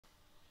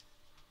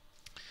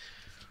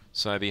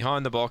So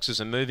behind the boxes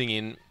and moving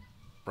in,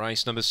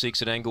 race number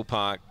 6 at Angle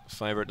Park.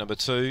 Favourite number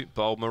 2,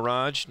 Bold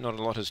Mirage. Not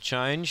a lot has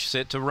changed.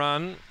 Set to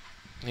run.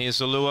 Here's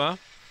the lure.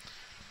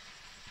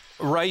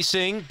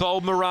 Racing,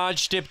 Bold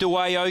Mirage stepped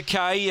away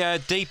okay.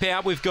 Deep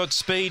out, we've got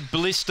Speed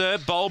Blister.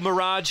 Bold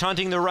Mirage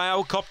hunting the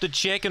rail, copped a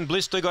check, and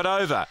Blister got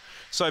over.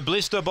 So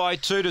Blister by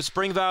 2 to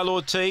Springvale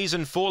Ortiz,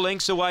 and 4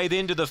 lengths away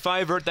then to the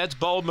favourite. That's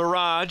Bold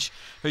Mirage,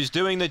 who's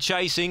doing the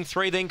chasing.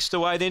 3 lengths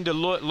away then to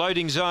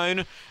Loading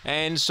Zone,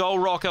 and Soul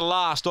Rocker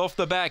last. Off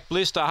the back,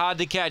 Blister hard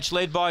to catch,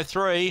 led by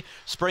 3.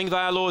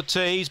 Springvale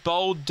Ortiz,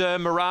 Bold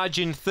Mirage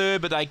in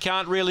third, but they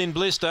can't reel in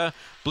Blister.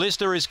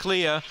 Blister is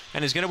clear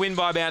and is going to win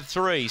by about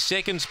 3.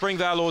 Second,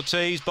 Springvale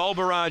Ortiz. Bold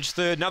Mirage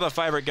third. Another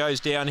favourite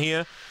goes down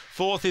here.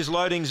 Fourth is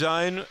Loading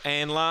Zone,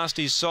 and last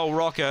is Soul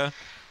Rocker.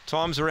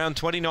 Time's around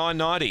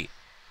 29.90.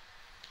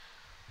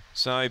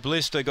 So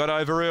Blister got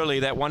over early.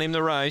 That won him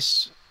the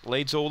race.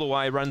 Leads all the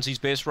way. Runs his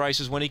best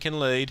races when he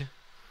can lead.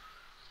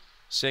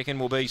 Second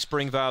will be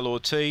Springvale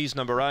Ortiz,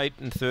 number 8.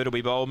 And third will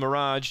be Bold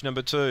Mirage,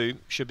 number 2.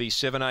 Should be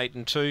 7, 8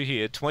 and 2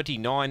 here.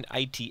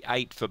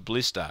 29.88 for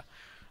Blister,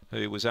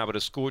 who was able to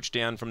scorch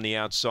down from the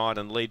outside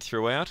and lead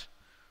throughout.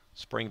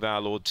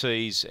 Springvale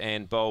Ortiz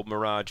and Bold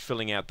Mirage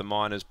filling out the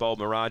minors. Bold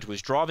Mirage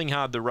was driving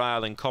hard the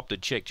rail and copped a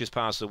check just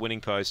past the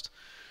winning post,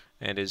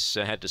 and has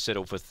had to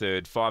settle for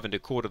third. 5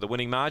 1/4 the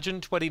winning margin.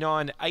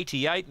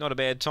 29.88. Not a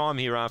bad time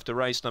here after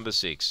race number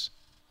 6.